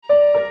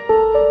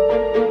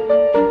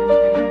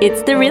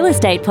It's the Real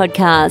Estate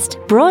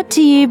Podcast, brought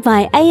to you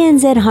by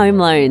ANZ Home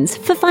Loans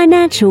for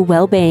financial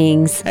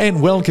well-beings.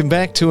 And welcome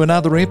back to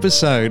another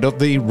episode of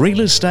the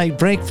Real Estate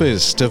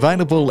Breakfast,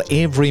 available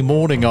every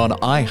morning on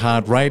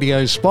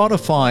iHeartRadio,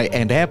 Spotify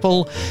and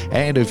Apple,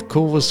 and of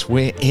course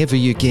wherever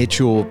you get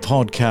your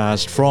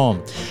podcast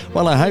from.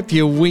 Well, I hope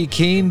your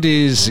weekend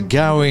is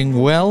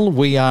going well.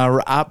 We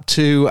are up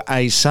to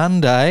a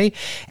Sunday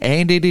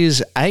and it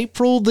is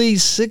April the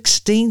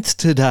 16th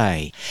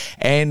today.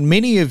 And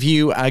many of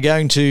you are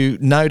going to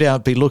no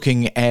doubt be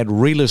looking at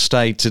real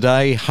estate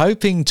today,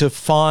 hoping to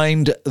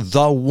find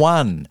the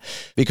one,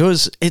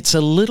 because it's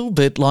a little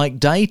bit like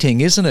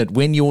dating, isn't it?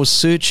 When you're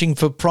searching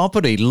for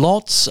property,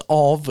 lots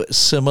of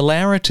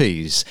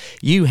similarities.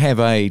 You have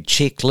a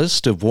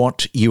checklist of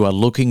what you are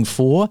looking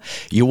for.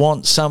 You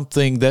want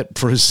something that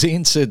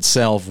presents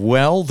itself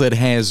well, that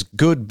has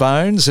good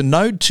bones and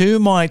no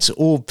termites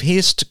or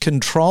pest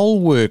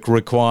control work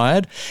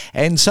required,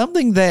 and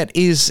something that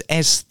is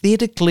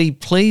aesthetically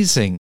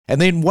pleasing. And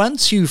then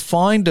once you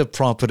find a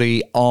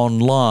property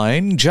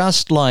online,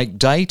 just like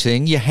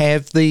dating, you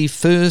have the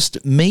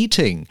first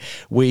meeting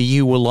where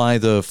you will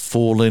either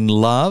fall in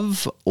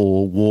love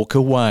or walk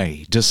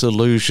away,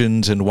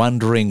 disillusioned and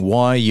wondering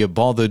why you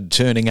bothered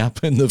turning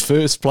up in the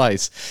first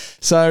place.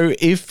 So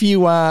if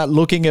you are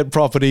looking at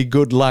property,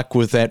 good luck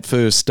with that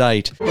first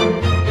date.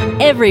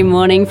 Every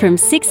morning from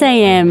 6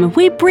 a.m,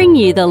 we bring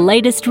you the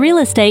latest real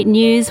estate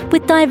news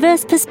with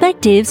diverse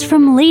perspectives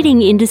from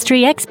leading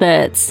industry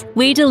experts.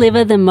 We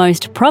deliver the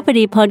most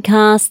property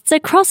podcasts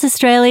across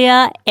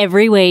Australia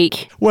every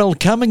week. Well,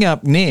 coming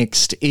up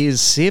next is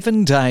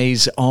 7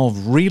 days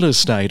of real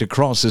estate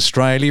across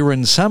Australia,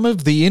 and some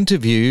of the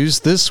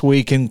interviews this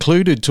week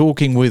included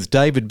talking with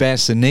David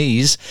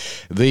Bassanese,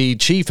 the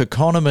chief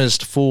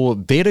economist for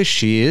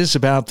BetterShares,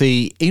 about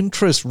the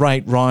interest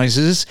rate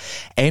rises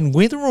and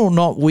whether or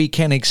not we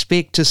can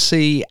expect to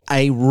see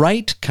a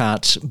rate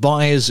cut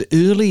by as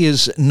early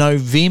as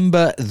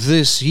November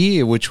this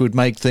year, which would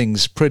make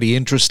things pretty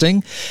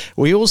interesting.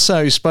 We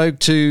also spoke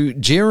to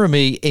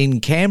Jeremy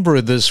in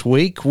Canberra this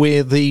week,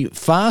 where the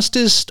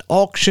fastest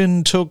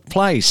auction took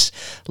place.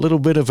 A little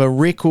bit of a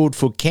record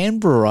for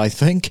Canberra, I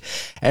think.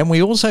 And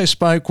we also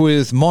spoke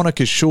with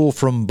Monica Shaw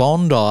from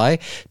Bondi,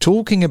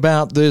 talking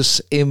about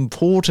this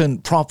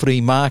important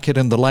property market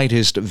and the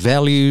latest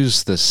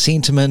values, the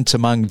sentiment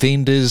among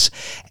vendors,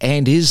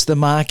 and is the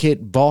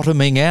market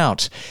bottoming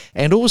out?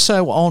 And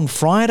also on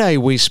Friday,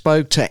 we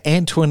spoke to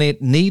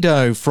Antoinette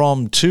Nido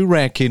from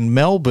Toorak in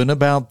Melbourne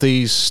about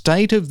the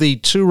state of the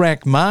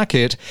Toorak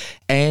market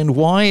and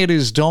why it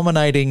is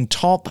dominating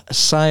top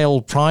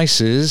sale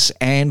prices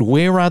and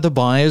where are the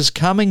buyers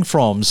coming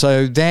from.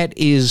 So that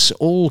is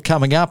all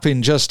coming up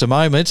in just a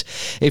moment.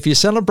 If you're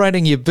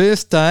celebrating your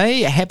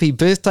birthday, happy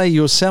birthday.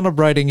 You're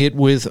celebrating it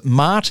with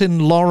Martin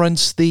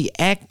Lawrence, the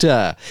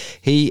actor.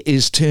 He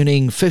is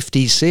turning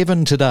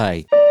 57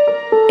 today.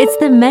 It's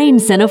the main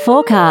centre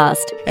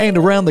forecast. And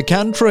around the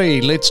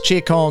country, let's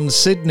check on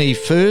Sydney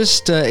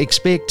first.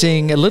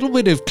 Expecting a little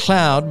bit of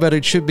cloud, but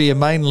it should be a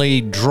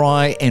mainly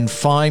dry and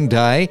fine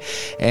day.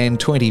 And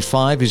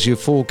 25 is your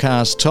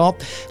forecast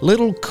top.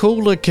 Little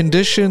cooler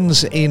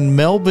conditions in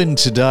Melbourne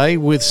today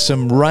with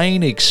some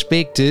rain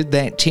expected.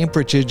 That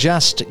temperature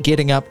just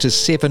getting up to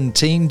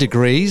 17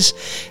 degrees.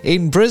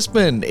 In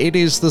Brisbane, it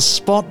is the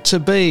spot to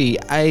be.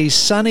 A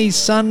sunny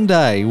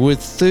Sunday with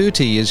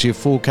 30 as your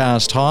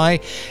forecast high.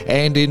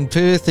 And in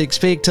Perth,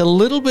 expect a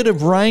little bit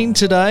of rain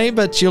today,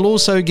 but you'll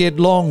also get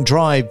long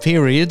dry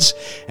periods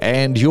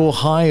and your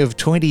high of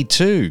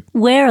 22.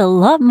 We're a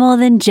lot more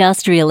than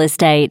just real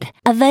estate.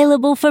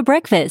 Available for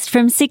breakfast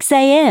from 6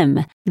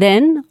 a.m,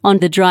 then on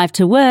the drive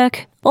to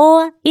work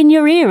or in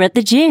your ear at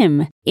the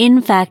gym.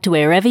 In fact,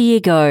 wherever you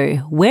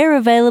go, we're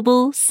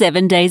available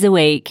 7 days a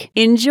week.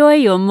 Enjoy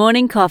your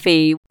morning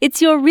coffee.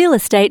 It's your real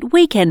estate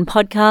weekend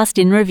podcast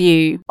in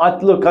review. I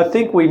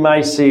think we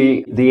may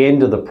see the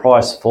end of the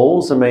price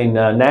falls. I mean,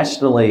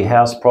 nationally,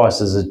 house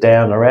prices are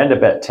down around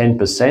about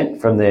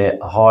 10% from their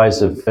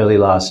highs of early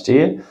last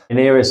year. In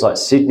areas like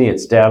Sydney,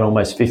 it's down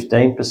almost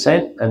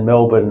 15%, and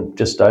Melbourne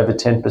just over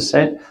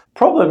 10%.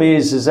 Problem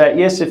is that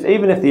yes,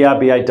 even if the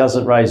RBA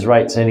doesn't raise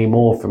rates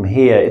anymore from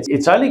here,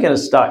 it's only going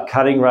to start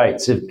cutting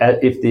rates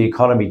if the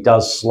economy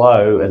does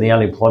slow and the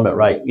unemployment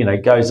rate,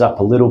 goes up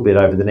a little bit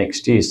over the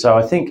next year. So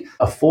I think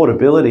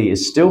affordability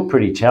is still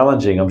pretty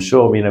challenging. I'm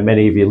sure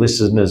many of your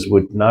listeners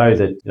would know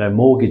that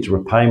mortgage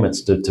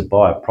repayments to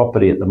buy a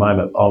property at the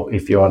moment,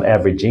 if you're on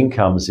average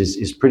incomes,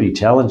 is pretty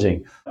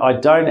challenging. I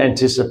don't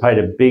anticipate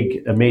a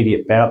big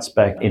immediate bounce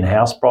back in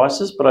house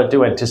prices, but I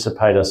do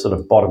anticipate a sort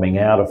of bottoming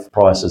out of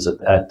prices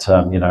at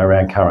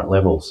around current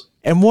levels.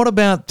 And what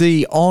about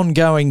the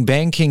ongoing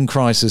banking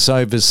crisis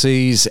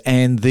overseas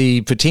and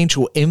the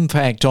potential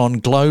impact on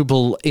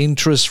global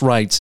interest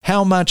rates?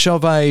 How much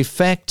of a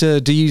factor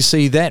do you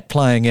see that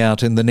playing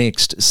out in the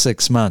next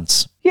 6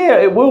 months? Yeah,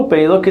 it will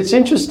be. Look, it's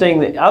interesting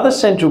that other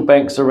central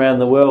banks around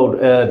the world,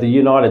 the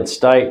United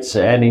States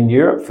and in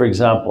Europe, for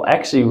example,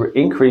 actually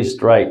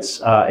increased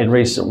rates in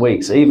recent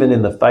weeks, even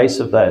in the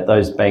face of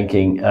those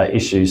banking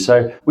issues.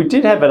 So we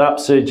did have an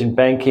upsurge in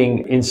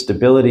banking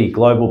instability,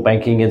 global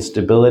banking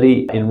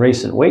instability in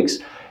recent weeks.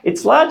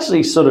 It's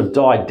largely sort of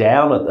died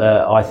down,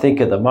 I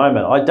think, at the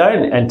moment. I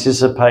don't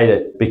anticipate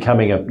it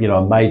becoming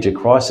a major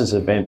crisis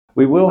event.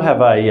 We will have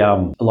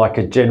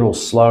a general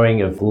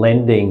slowing of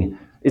lending.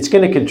 It's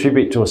going to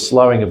contribute to a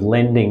slowing of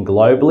lending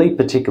globally,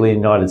 particularly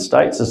in the United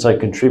States, and so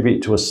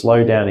contribute to a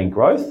slowdown in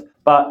growth.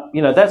 But,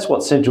 that's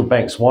what central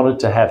banks wanted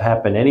to have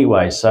happen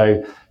anyway.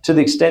 So to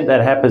the extent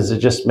that happens, it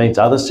just means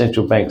other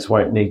central banks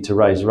won't need to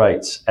raise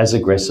rates as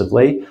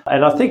aggressively.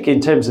 And I think in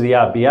terms of the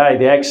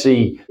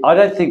RBA, I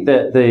don't think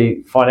that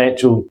the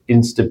financial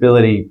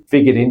instability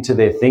figured into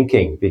their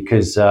thinking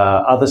because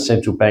other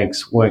central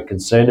banks weren't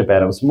concerned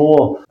about it. It was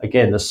more,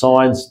 again, the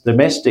signs,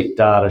 domestic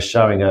data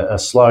showing a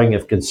slowing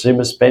of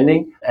consumer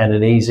spending and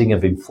an easing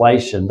of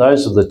inflation.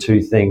 Those are the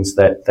two things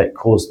that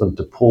caused them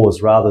to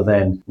pause rather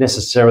than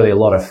necessarily a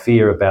lot of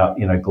fear about,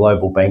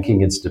 global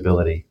banking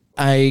instability.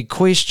 A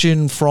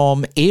question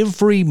from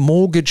every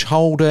mortgage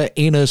holder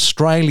in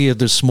Australia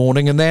this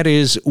morning, and that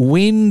is,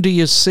 when do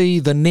you see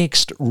the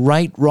next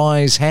rate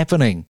rise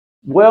happening?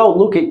 Well,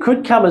 look, it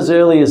could come as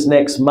early as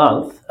next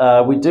month.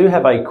 We do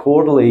have a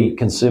quarterly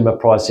consumer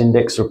price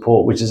index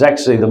report, which is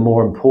actually the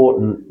more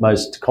important,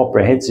 most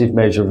comprehensive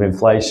measure of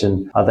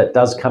inflation that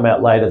does come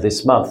out later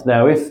this month.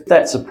 Now, if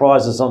that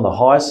surprises on the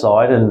high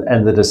side,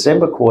 and the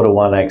December quarter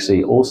one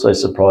actually also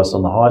surprised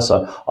on the high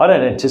side, I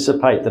don't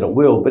anticipate that it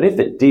will, but if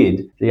it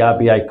did, the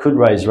RBA could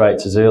raise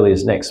rates as early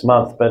as next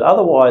month. But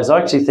otherwise,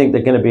 I actually think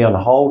they're going to be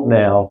on hold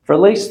now for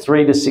at least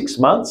 3 to 6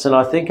 months, and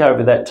I think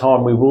over that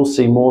time we will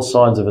see more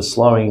signs of a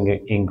slowing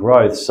in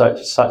growth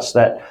such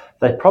that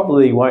they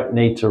probably won't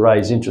need to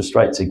raise interest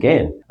rates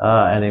again.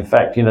 And in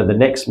fact, the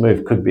next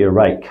move could be a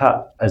rate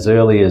cut as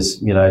early as,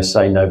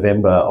 say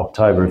November,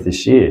 October of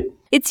this year.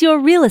 It's your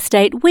Real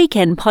Estate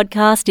Weekend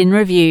podcast in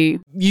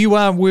review. You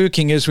are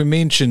working, as we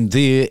mentioned,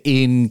 there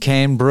in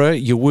Canberra.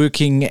 You're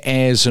working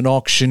as an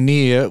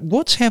auctioneer.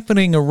 What's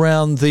happening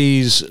around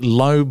these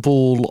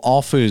lowball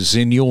offers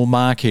in your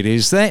market?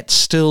 Is that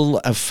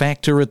still a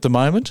factor at the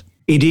moment?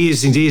 It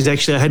is.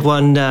 Actually, I had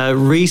one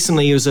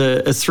recently. It was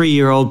a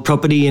 3-year-old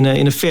property in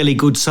a fairly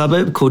good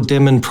suburb called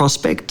Denman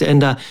Prospect,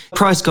 and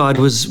price guide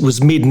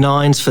was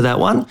mid-9s for that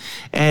one.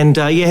 And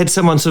had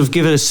someone sort of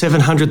give it a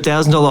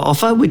 $700,000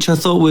 offer, which I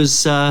thought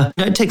was,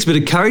 it takes a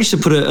bit of courage to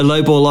put a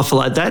lowball offer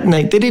like that. And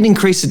they did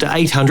increase it to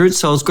 800,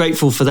 so I was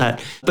grateful for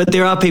that. But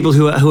there are people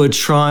who are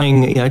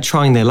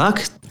trying their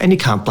luck, and you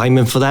can't blame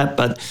them for that.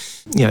 But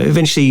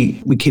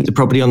eventually we keep the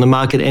property on the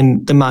market,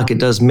 and the market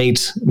does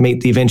meet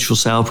the eventual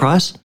sale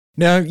price.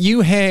 Now,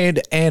 you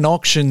had an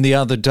auction the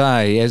other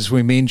day, as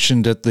we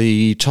mentioned at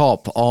the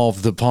top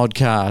of the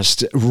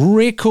podcast.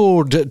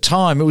 Record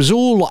time. It was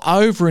all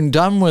over and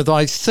done with.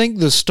 I think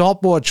the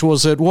stopwatch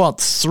was at,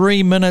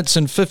 3 minutes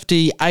and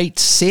 58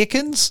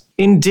 seconds?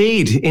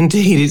 Indeed.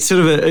 It's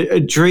sort of a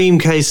dream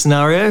case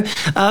scenario.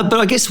 But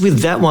I guess with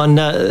that one,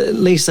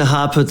 Lisa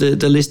Harper,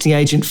 the listing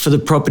agent for the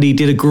property,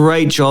 did a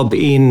great job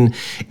in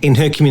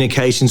her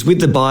communications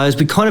with the buyers.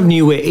 We kind of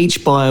knew where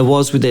each buyer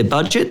was with their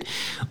budget.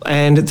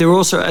 And there were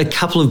also a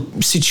couple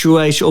of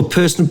situation or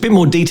personal, bit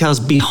more details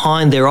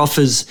behind their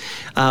offers,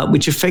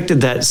 which affected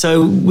that.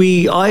 So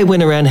I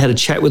went around and had a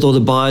chat with all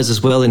the buyers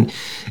as well. And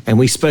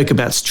we spoke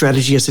about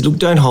strategy. I said, look,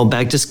 don't hold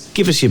back. Just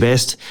give us your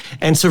best.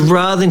 And so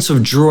rather than sort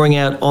of drawing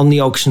out on the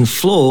auction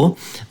floor,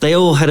 they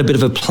all had a bit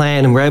of a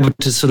plan and were able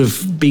to sort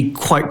of be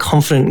quite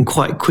confident and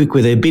quite quick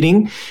with their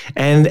bidding.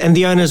 And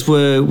the owners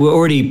were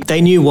already,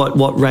 they knew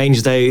what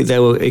range they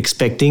were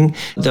expecting.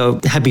 They were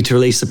happy to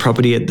release the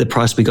property at the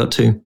price we got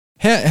to.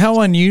 How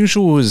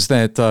unusual is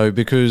that, though?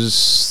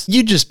 Because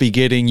you'd just be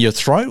getting your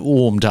throat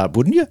warmed up,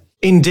 wouldn't you?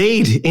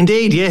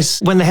 Indeed,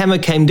 yes. When the hammer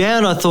came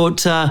down, I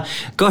thought,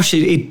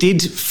 it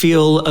did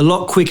feel a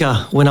lot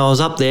quicker when I was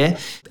up there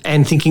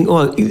and thinking,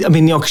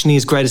 the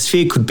auctioneer's greatest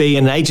fear could be,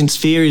 and an agent's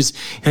fear is,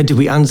 do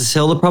we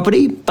undersell the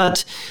property?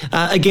 But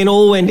again,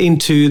 all went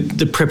into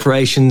the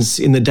preparations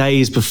in the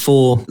days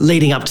before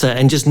leading up to that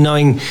and just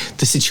knowing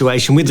the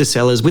situation with the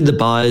sellers, with the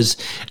buyers,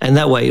 and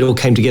that way it all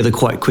came together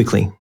quite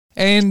quickly.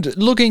 And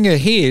looking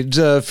ahead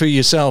for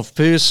yourself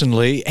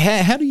personally,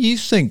 how do you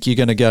think you're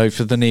going to go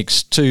for the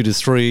next 2 to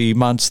 3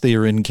 months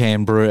there in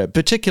Canberra,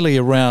 particularly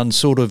around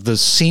sort of the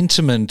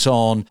sentiment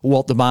on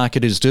what the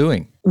market is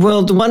doing?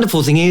 Well, the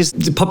wonderful thing is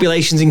the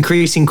population's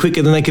increasing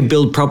quicker than they can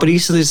build property,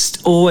 so there's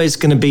always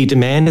going to be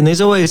demand, and there's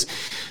always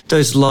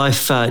those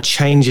life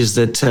changes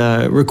that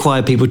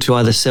require people to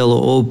either sell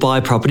or buy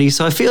property.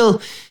 So I feel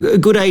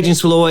good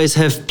agents will always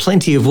have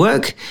plenty of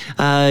work.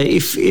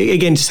 If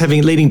again, just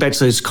leading back to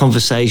those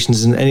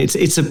conversations, and it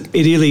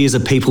really is a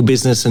people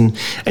business, and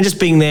just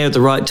being there at the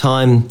right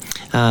time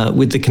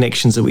with the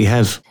connections that we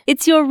have.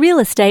 It's your real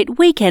estate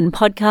weekend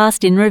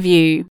podcast in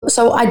review.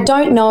 So I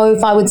don't know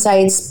if I would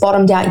say it's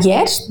bottomed out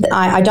yet.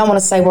 I don't want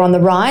to say we're on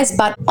the rise,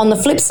 but on the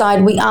flip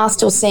side, we are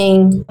still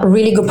seeing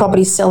really good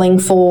properties selling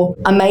for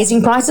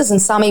amazing prices and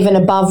some even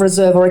above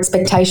reserve or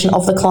expectation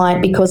of the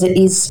client because it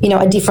is,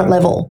 a different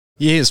level.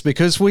 Yes,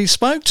 because we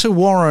spoke to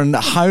Warren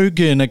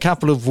Hogan a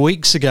couple of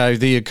weeks ago,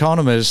 the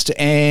economist,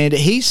 and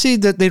he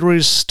said that there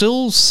is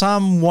still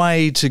some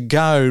way to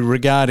go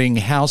regarding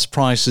house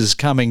prices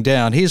coming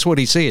down. Here's what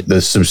he said.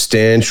 The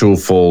substantial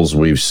falls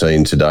we've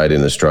seen to date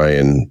in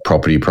Australian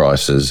property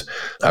prices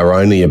are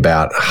only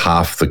about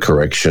half the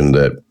correction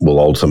that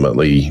will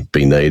ultimately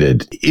be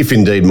needed. If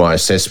indeed my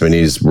assessment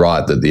is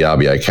right that the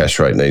RBA cash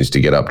rate needs to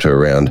get up to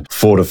around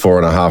 4 to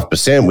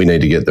 4.5%, we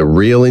need to get the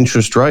real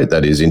interest rate,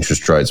 that is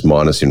interest rates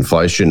minus inflation,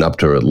 up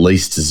to at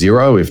least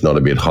zero, if not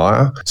a bit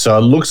higher. So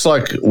it looks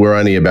like we're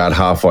only about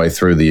halfway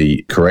through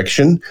the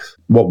correction.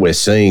 What we're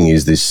seeing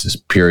is this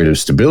period of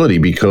stability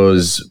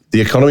because the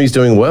economy is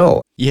doing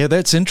well. Yeah,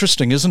 that's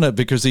interesting, isn't it?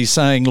 Because he's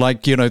saying,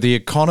 the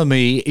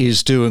economy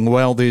is doing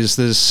well, there's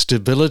this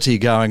stability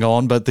going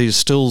on, but there's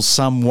still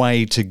some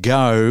way to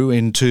go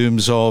in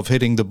terms of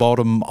hitting the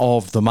bottom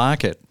of the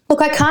market.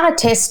 Look, I can't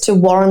attest to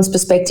Warren's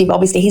perspective.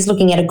 Obviously, he's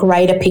looking at a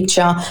greater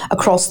picture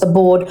across the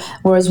board,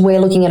 whereas we're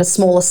looking at a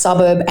smaller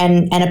suburb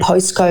and a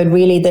postcode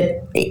really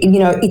that,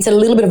 it's a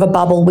little bit of a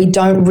bubble. We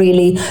don't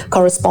really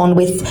correspond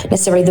with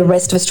necessarily the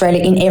rest of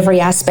Australia in every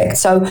aspect.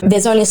 So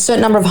there's only a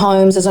certain number of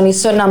homes, there's only a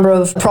certain number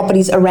of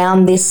properties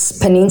around this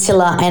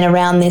peninsula and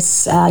around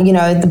this,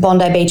 the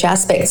Bondi Beach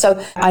aspect.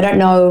 So I don't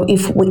know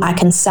if I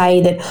can say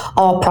that,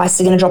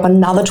 prices are going to drop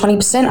another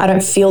 20%. I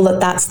don't feel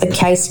that that's the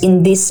case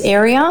in this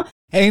area.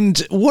 And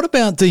what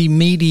about the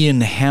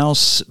median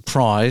house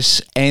price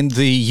and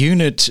the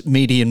unit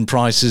median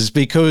prices?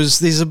 Because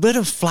there's a bit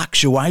of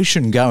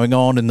fluctuation going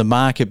on in the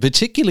market,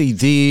 particularly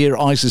there,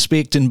 I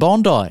suspect, in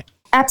Bondi.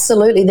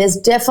 Absolutely. There's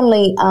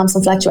definitely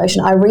some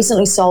fluctuation. I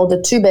recently sold a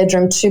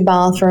 2-bedroom,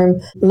 2-bathroom,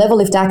 level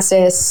lift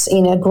access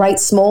in a great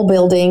small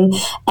building,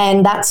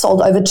 and that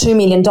sold over $2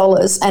 million.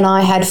 And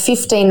I had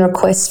 15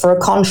 requests for a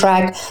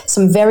contract,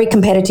 some very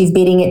competitive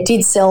bidding. It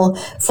did sell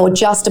for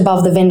just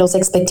above the vendor's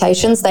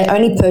expectations. They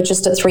only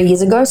purchased it 3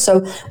 years ago.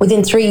 So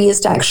within 3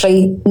 years to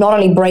actually not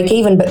only break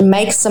even, but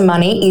make some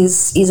money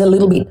is a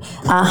little bit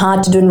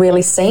hard to do and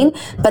really seen.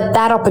 But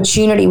that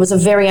opportunity was a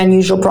very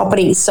unusual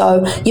property.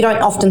 So you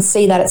don't often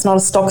see that. It's not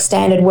a stock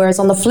standard, whereas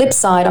on the flip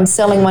side, I'm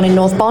selling one in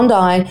North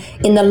Bondi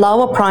in the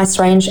lower price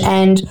range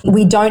and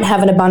we don't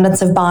have an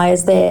abundance of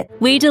buyers there.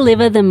 We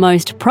deliver the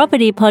most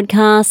property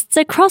podcasts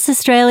across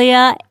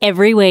Australia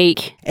every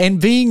week. And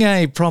being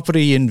a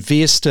property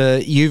investor,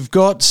 you've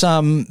got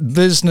some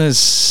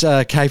business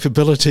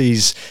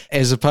capabilities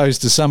as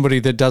opposed to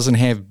somebody that doesn't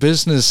have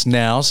business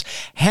nows.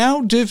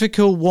 How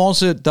difficult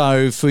was it,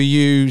 though, for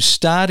you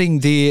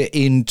starting there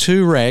in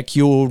Toorak,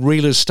 your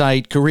real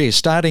estate career,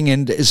 starting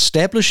and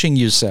establishing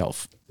yourself?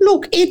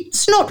 Look,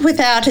 it's not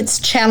without its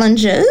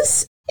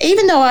challenges.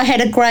 Even though I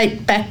had a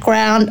great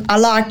background, I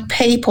like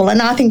people,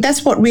 and I think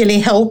that's what really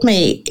helped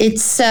me.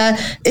 It's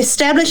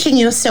establishing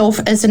yourself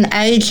as an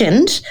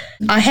agent.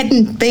 I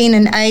hadn't been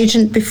an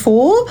agent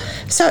before,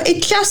 so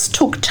it just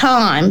took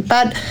time,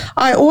 but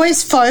I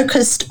always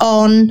focused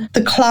on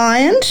the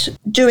client,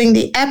 doing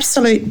the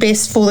absolute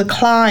best for the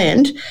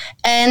client,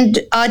 and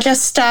I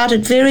just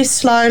started very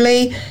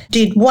slowly,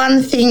 did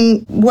one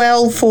thing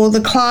well for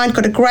the client,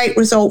 got a great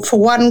result for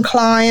one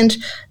client,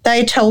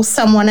 they tell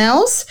someone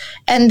else,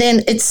 and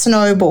then it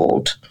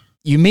snowballed.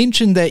 You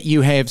mentioned that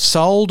you have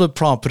sold a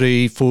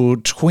property for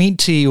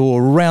 20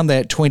 or around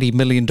that $20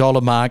 million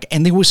mark,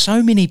 and there were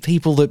so many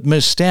people that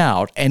missed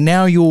out, and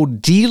now you're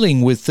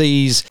dealing with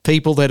these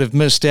people that have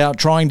missed out,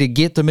 trying to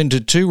get them into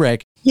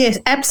Toorak. Yes,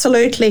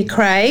 absolutely,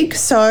 Craig.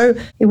 So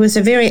it was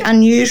a very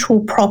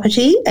unusual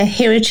property, a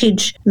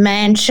heritage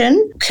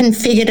mansion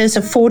configured as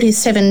a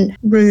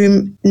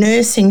 47-room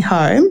nursing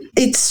home.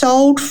 It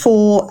sold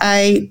for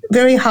a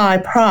very high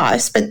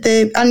price, but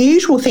the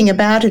unusual thing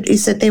about it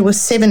is that there were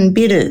 7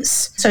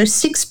 bidders. So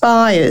 6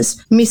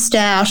 buyers missed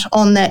out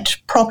on that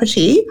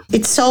property.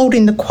 It sold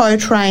in the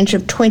quote range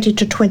of $20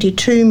 to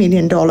 $22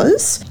 million,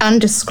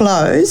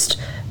 undisclosed.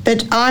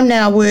 But I'm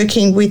now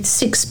working with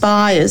 6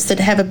 buyers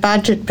that have a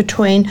budget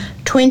between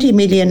 $20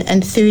 million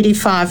and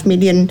 $35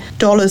 million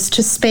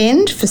to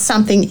spend for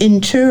something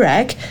in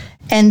Toorak.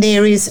 And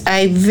there is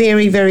a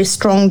very, very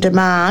strong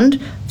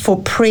demand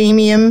for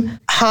premium,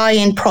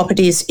 high-end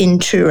properties in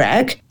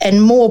Toorak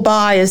and more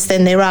buyers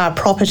than there are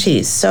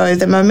properties. So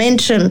the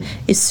momentum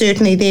is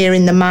certainly there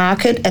in the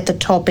market at the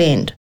top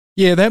end.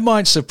 Yeah, that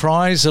might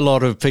surprise a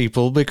lot of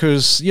people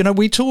because,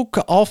 we talk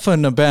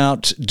often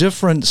about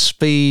different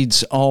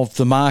speeds of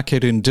the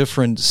market in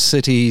different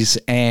cities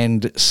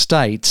and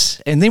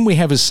states. And then we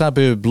have a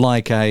suburb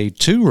like a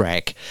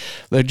Toorak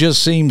that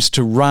just seems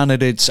to run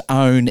at its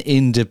own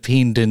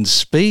independent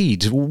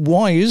speed.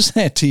 Why is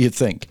that, do you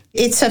think?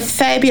 It's a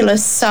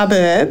fabulous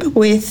suburb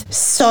with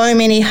so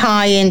many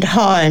high-end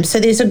homes. So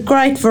there's a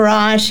great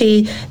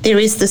variety. There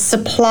is the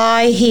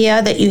supply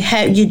here that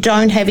you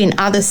don't have in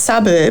other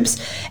suburbs.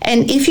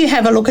 And if you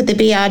have a look at the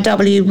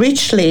BRW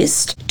Rich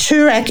List,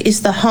 Toorak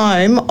is the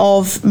home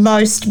of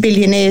most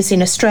billionaires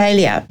in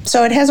Australia.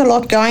 So it has a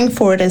lot going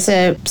for it as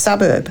a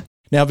suburb.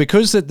 Now,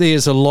 because that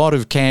there's a lot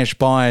of cash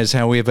buyers,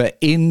 however,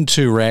 in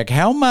Toorak,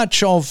 how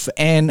much of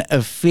an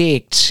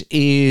effect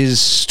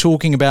is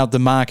talking about the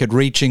market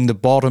reaching the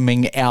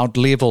bottoming out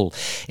level?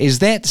 Is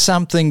that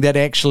something that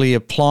actually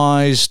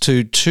applies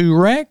to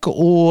Toorak,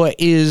 or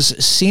is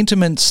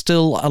sentiment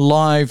still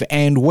alive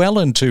and well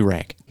in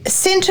Toorak?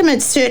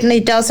 Sentiment certainly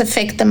does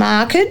affect the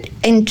market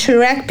in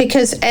Toorak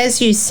because, as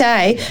you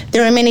say,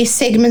 there are many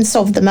segments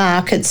of the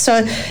market.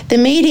 So the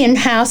median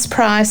house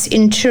price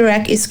in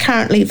Toorak is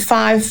currently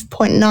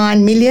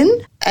 $5.9 million,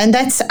 and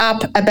that's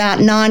up about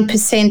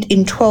 9%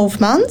 in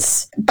 12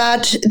 months.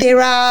 But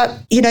there are,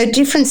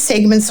 different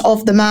segments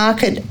of the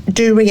market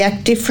do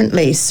react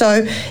differently.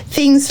 So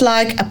things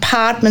like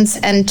apartments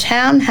and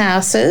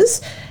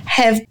townhouses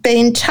have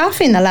been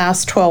tough in the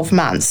last 12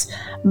 months.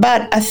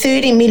 But a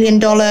 $30 million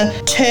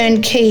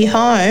turnkey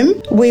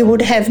home, we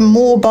would have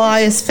more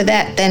buyers for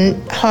that than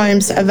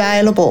homes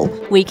available.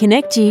 We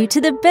connect you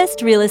to the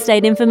best real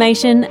estate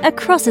information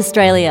across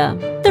Australia.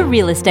 The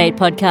Real Estate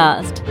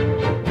Podcast.